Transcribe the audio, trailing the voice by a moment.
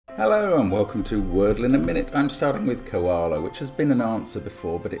Hello and welcome to Wordle in a Minute. I'm starting with koala, which has been an answer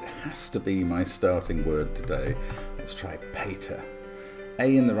before, but it has to be my starting word today. Let's try pater.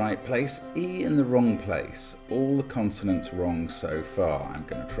 A in the right place, E in the wrong place. All the consonants wrong so far. I'm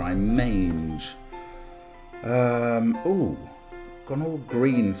going to try mange. Ooh, gone all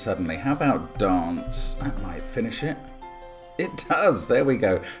green suddenly. How about dance? That might finish it. It does, there we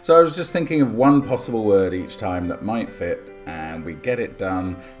go. So I was just thinking of one possible word each time that might fit, and we get it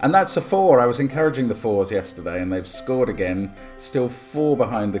done. And that's a 4. I was encouraging the 4s yesterday, and they've scored again. Still 4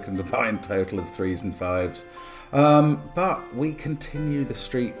 behind the combined total of 3s and 5s. But we continue the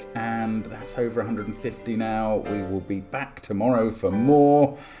streak, and that's over 150 now. We will be back tomorrow for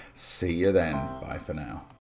more. See you then. Bye for now.